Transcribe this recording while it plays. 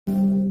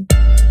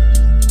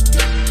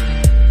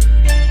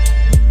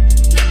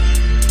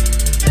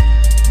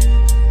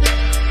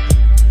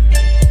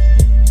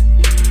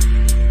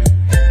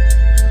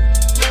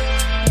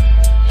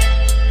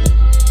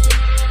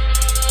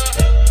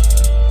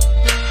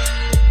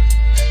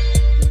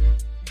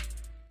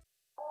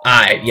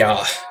Alright,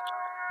 y'all.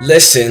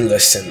 Listen.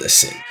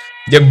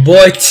 Your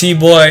boy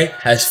T-Boy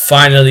has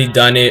finally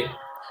done it.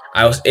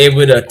 I was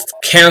able to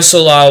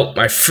cancel out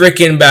my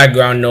freaking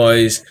background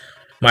noise,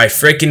 my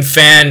freaking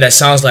fan that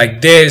sounds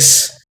like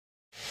this,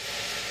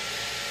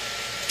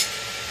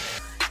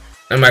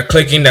 and my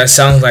clicking that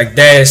sounds like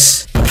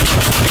this.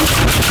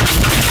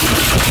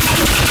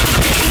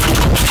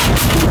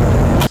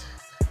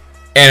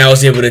 And I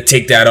was able to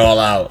take that all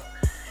out.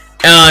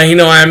 You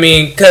know what I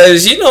mean?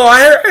 Cause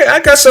I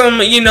got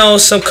some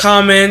some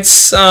comments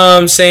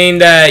saying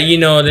that they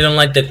don't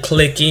like the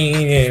clicking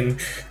and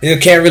they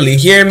can't really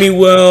hear me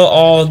well,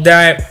 all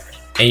that,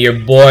 and your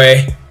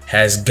boy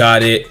has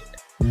got it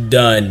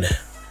done.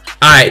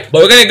 Alright,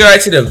 but we're gonna go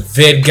right to the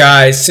vid,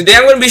 guys. Today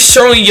I'm gonna be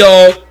showing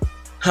y'all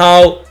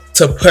how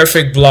to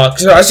perfect block.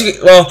 So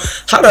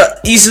how to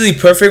easily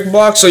perfect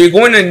block. So you're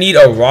going to need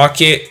a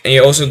rocket, and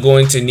you're also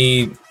going to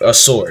need a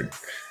sword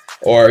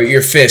or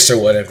your fist or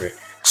whatever.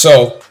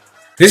 So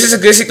this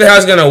is basically how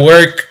it's gonna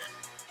work.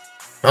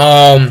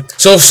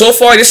 So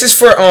far this is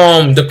for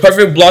the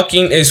perfect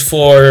blocking is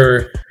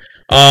for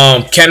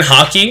Ken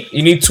Haki.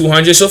 You need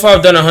 200. So far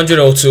I've done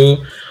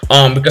 102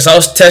 because I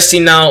was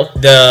testing out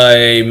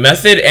the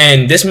method,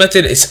 and this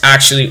method is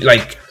actually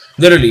like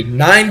literally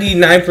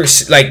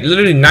 99%, like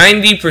literally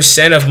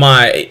 90% of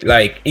my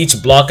each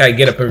block I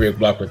get a perfect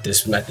block with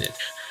this method.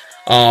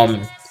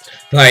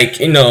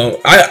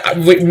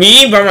 With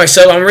me by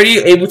myself, I'm already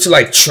able to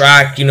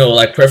track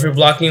perfect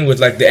blocking with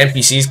the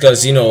NPCs,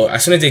 because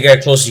as soon as they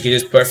get close you can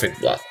just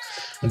perfect block.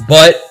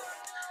 But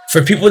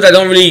for people that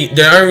aren't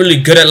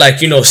really good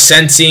at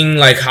sensing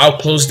how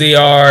close they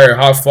are or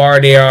how far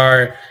they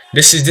are,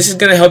 this is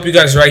gonna help you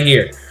guys right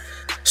here.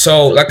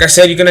 So like I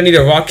said, you're gonna need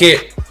a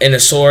rocket and a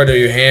sword or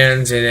your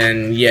hands, and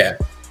then yeah.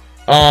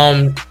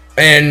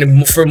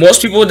 And for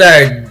most people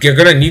that you're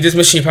gonna need this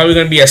machine, you're probably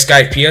gonna be a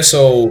Skypea.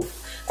 So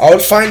I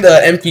would find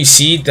the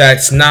NPC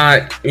that's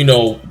not,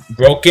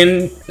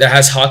 broken, that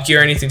has Haki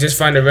or anything. Just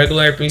find a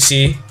regular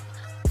NPC.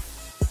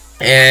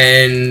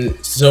 And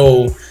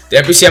so the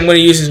NPC I'm gonna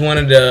use is one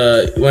of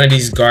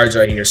these guards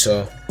right here.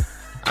 So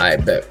I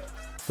bet.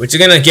 But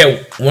you're gonna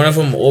get one of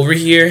them over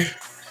here.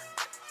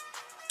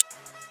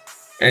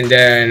 And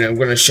then I'm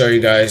gonna show you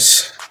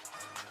guys.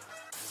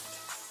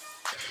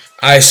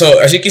 Alright, so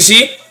as you can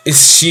see,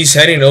 she's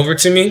heading over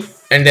to me.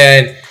 And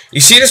then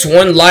you see this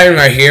one line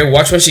right here.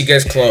 Watch when she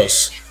gets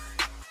close.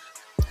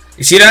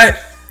 You see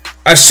that?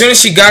 As soon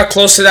as she got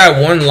close to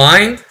that one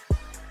line,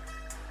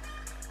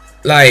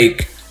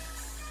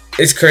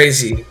 it's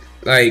crazy.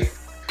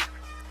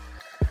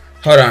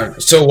 Hold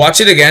on. So watch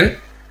it again.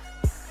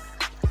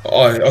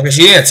 Oh, okay.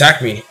 She didn't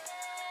attack me.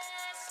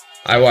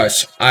 I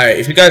watch. Alright,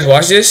 if you guys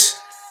watch this.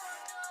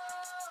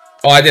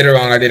 Oh, I did it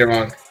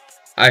wrong.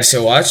 I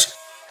still watch.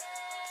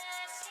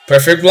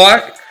 Perfect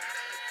block.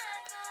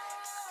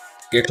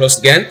 Get close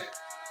again.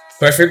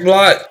 Perfect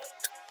block.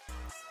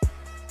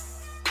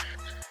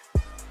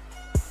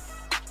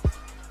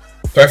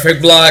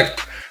 Perfect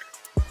block.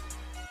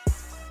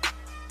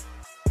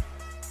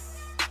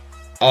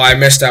 Oh, I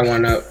messed that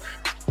one up.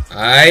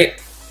 Alright.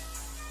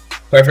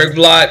 Perfect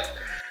block.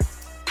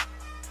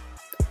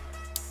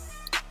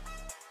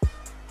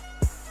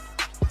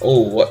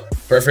 Oh, what?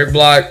 Perfect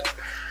block.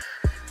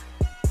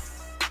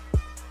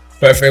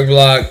 Perfect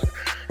block.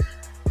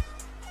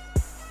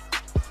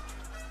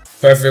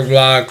 Perfect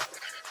block.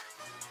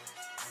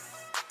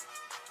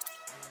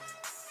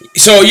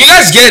 So you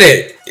guys get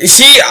it. You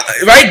see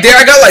right there,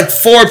 I got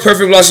 4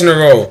 perfect blocks in a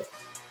row.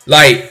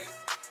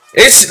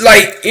 It's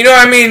you know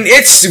what I mean?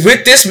 It's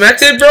with this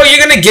method, bro, you're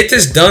gonna get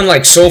this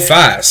done so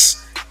fast.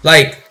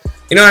 You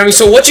know what I mean?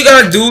 So what you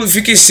gotta do, if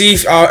you can see,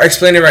 I'll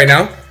explain it right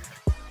now.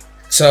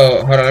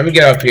 So hold on, let me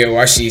get up here.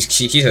 Watch,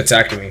 she keeps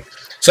attacking me.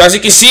 So as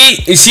you can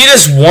see, you see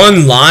this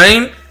one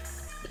line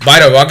by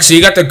the rocket. So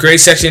you got the gray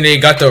section there,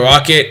 you got the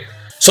rocket.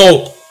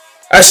 So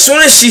as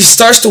soon as she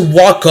starts to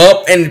walk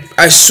up, and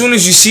as soon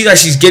as you see that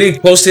she's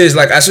getting close to this,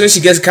 as soon as she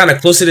gets kind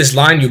of close to this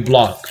line, you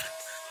block.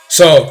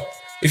 So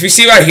if you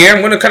see right here,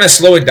 I'm gonna kind of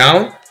slow it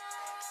down.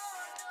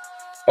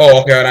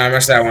 Oh, okay, hold on, I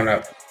messed that one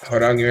up.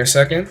 Hold on, give me a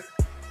second.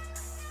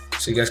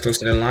 So you guys close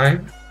to the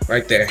line,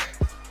 right there.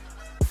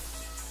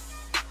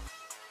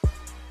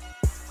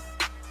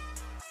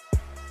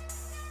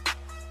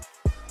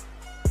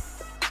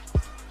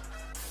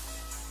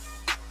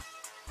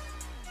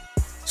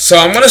 So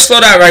I'm gonna slow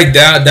that right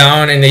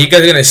down, and then you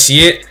guys are gonna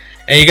see it,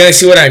 and you're gonna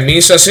see what I mean.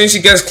 So as soon as she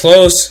gets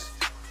close,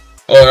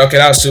 oh, okay,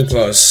 that was too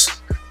close.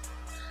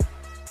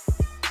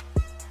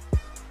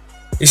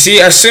 You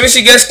see, as soon as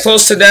she gets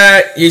close to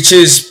that, you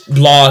just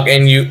block,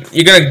 and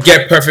you're gonna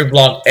get perfect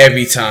block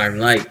every time.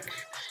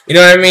 You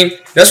know what I mean?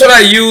 That's what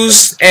I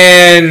use,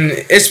 and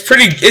it's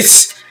pretty.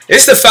 It's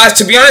the fast.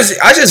 To be honest,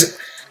 I just.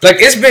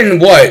 It's been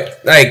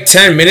what,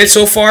 10 minutes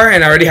so far,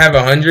 and I already have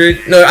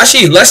 100. No,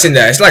 actually less than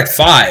that. It's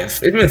 5. It's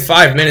been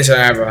 5 minutes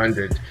and I have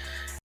 100.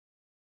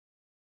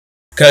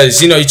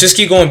 Cause you just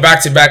keep going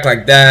back to back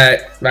like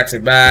that, back to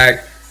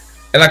back,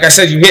 and like I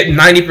said, you hit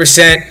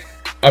 90%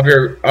 of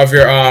your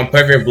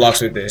perfect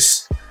blocks with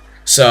this.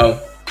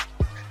 So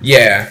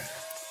yeah,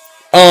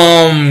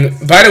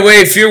 By the way,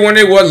 if you're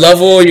wondering what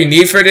level you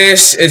need for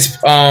this, it's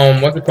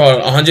what's it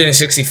called,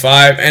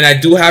 165, and I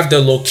do have the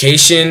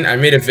location. I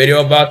made a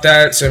video about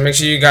that, so make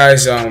sure you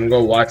guys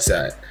go watch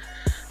that.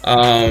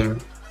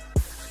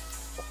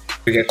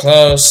 We get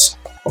close.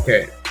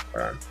 Okay,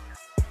 hold on.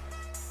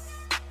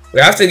 We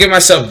have to give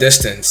myself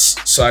distance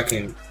so I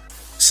can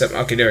set.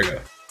 Okay, there we go.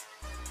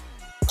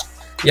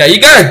 Yeah,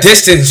 you gotta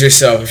distance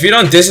yourself. If you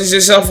don't distance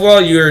yourself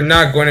well, you're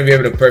not going to be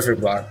able to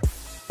perfect block.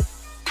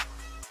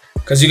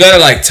 Cause you gotta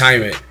like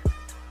time it.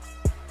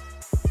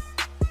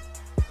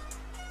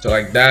 So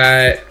like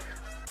that.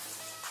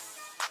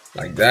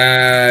 Like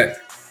that.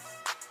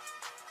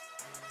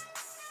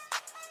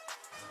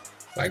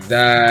 Like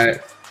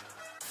that.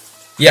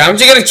 Yeah, I'm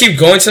just gonna keep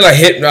going till I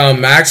hit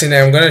max, and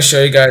then I'm gonna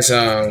show you guys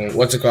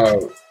what's it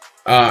called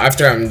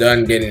after I'm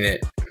done getting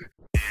it.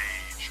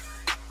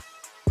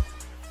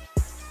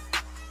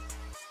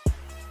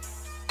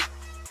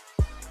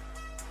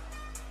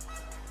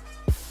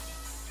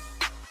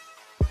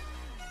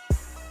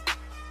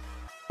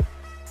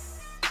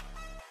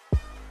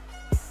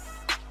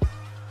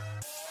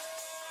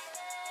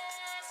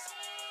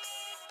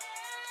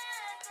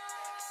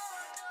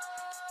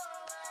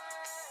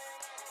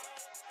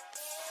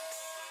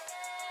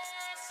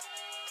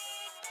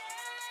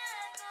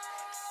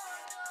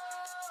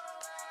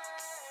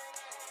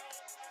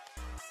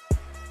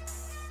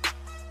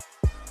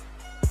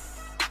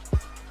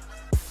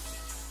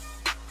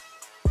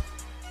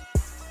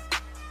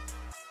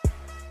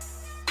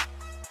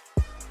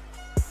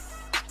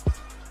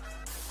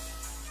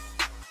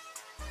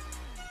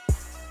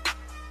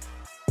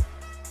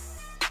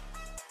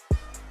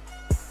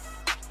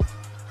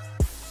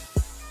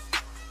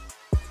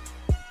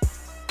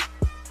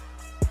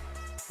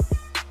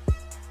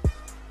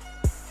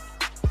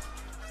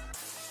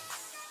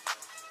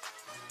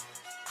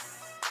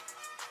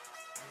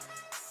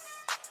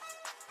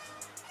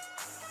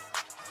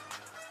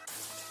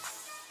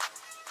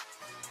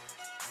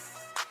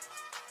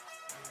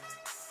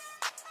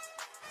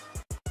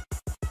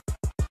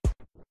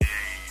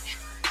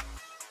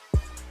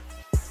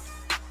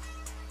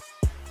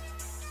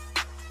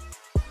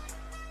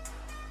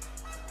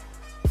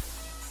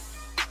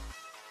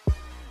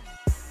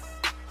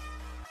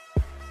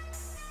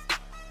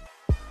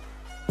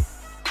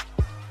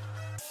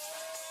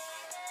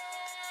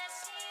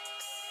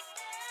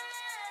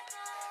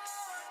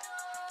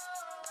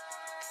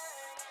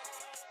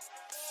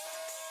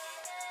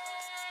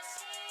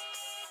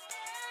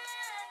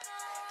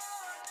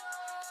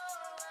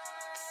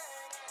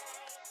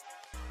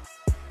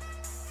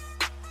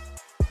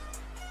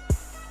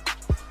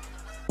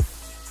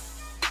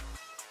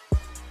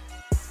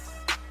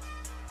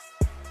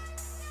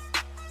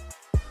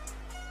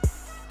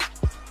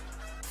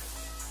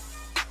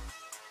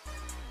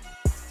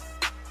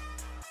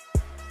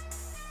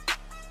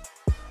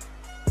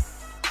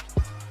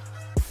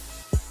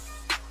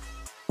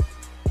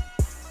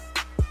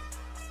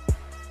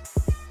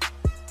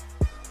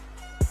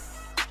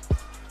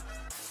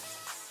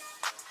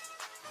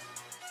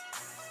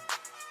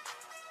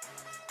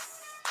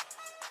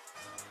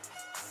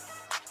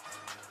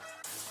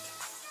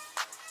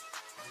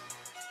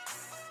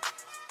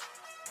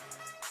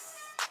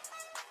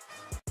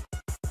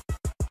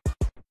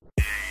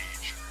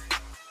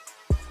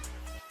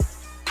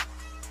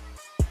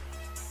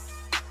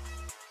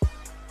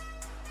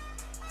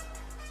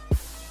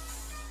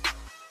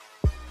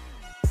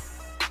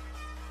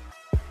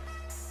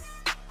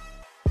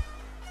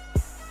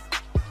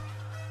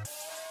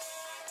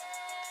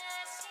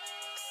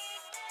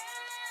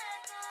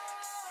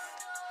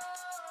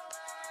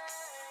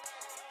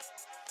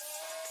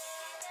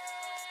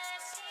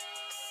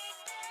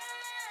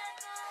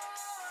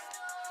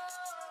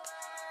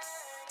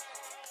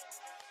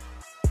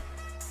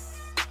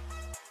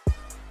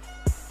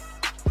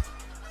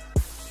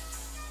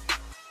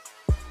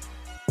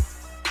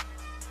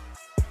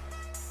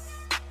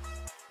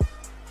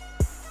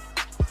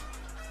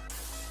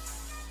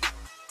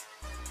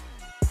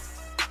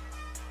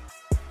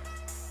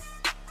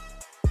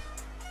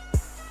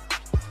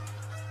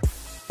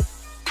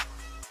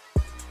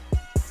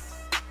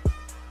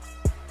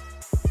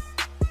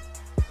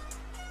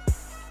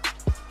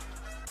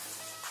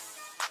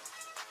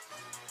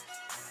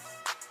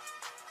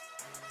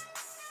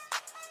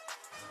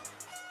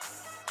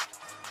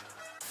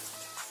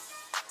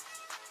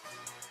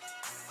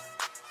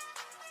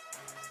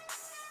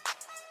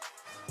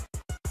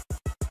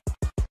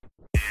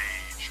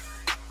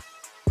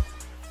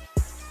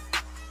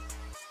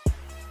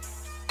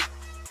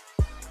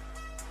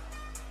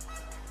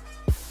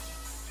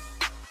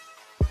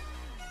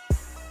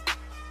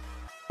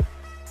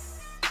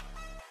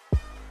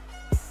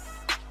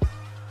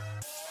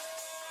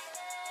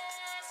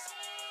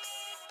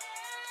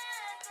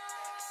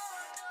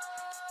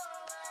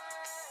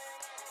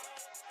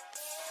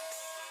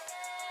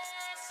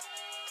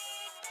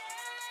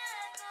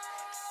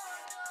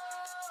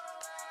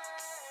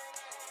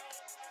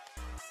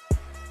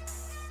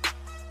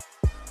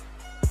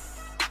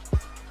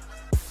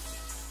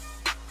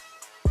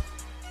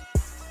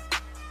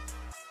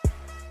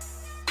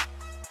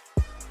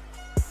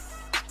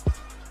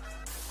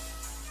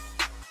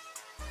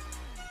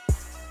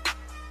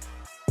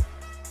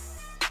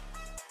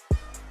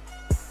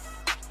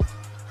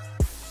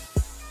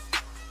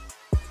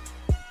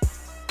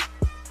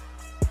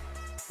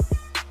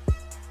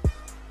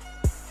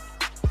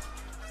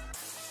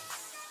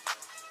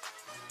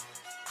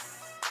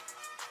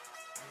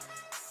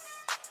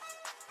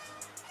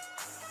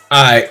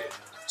 Alright,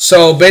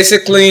 so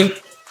basically,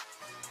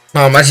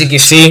 as you can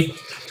see,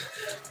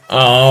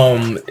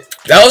 that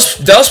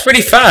was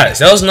pretty fast.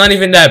 That was not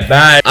even that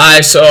bad.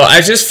 Alright, so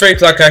I just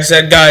figured, like I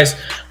said, guys,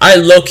 I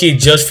low-key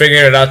just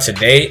figured it out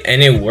today,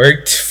 and it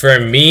worked for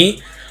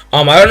me.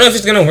 I don't know if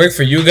it's gonna work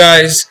for you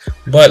guys,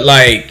 but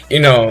like, you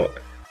know,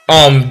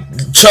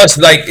 trust,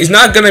 like, it's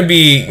not gonna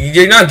be,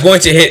 you're not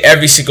going to hit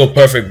every single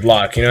perfect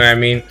block, you know what I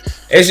mean?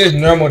 It's just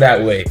normal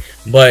that way.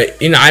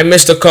 But you know, I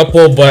missed a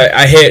couple, but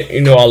I hit,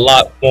 you know, a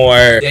lot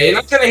more. Yeah, you're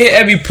not gonna hit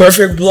every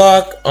perfect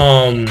block,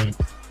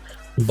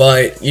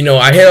 but you know,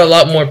 I hit a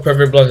lot more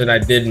perfect blocks than I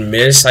did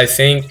miss, I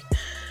think.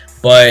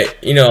 But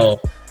you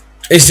know,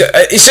 it's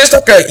just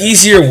like a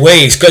easier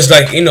ways, because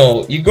like, you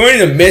know, you're going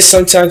to miss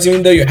sometimes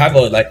even though you have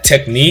a like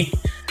technique,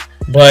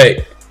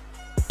 but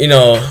you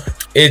know,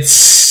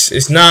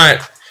 it's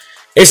not,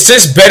 it's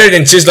just better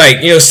than just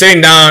like, you know,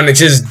 sitting down and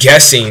just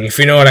guessing, if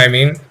you know what I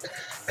mean.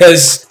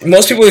 Because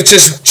most people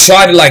just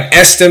try to like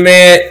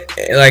estimate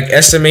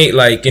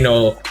like, you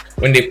know,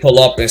 when they pull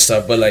up and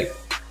stuff, but like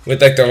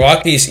with like the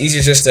Rocky, it's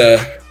easier just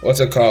to, what's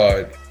it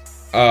called,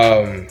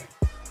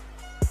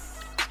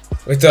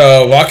 with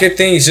the rocket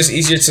thing, it's just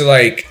easier to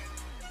like,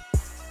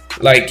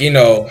 you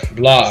know,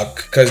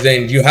 block, because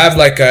then you have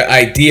like an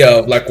idea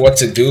of like what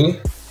to do.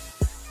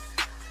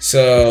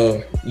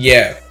 So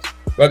yeah,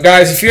 but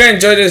guys, if you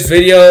enjoyed this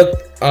video,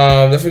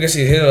 don't forget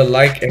to hit a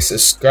like and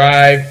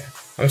subscribe.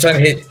 I'm trying to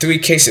hit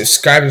 3K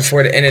subscribers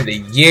before the end of the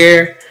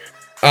year.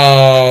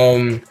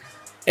 And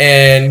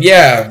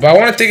yeah, but I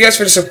want to thank you guys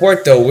for the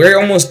support though. We're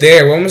almost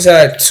there. We're almost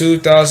at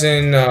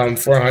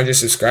 2,400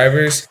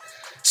 subscribers.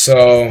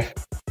 So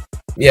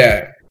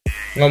yeah,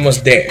 we're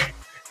almost there.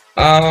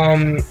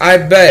 I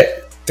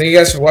bet. Thank you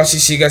guys for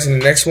watching. See you guys in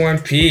the next one.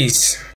 Peace.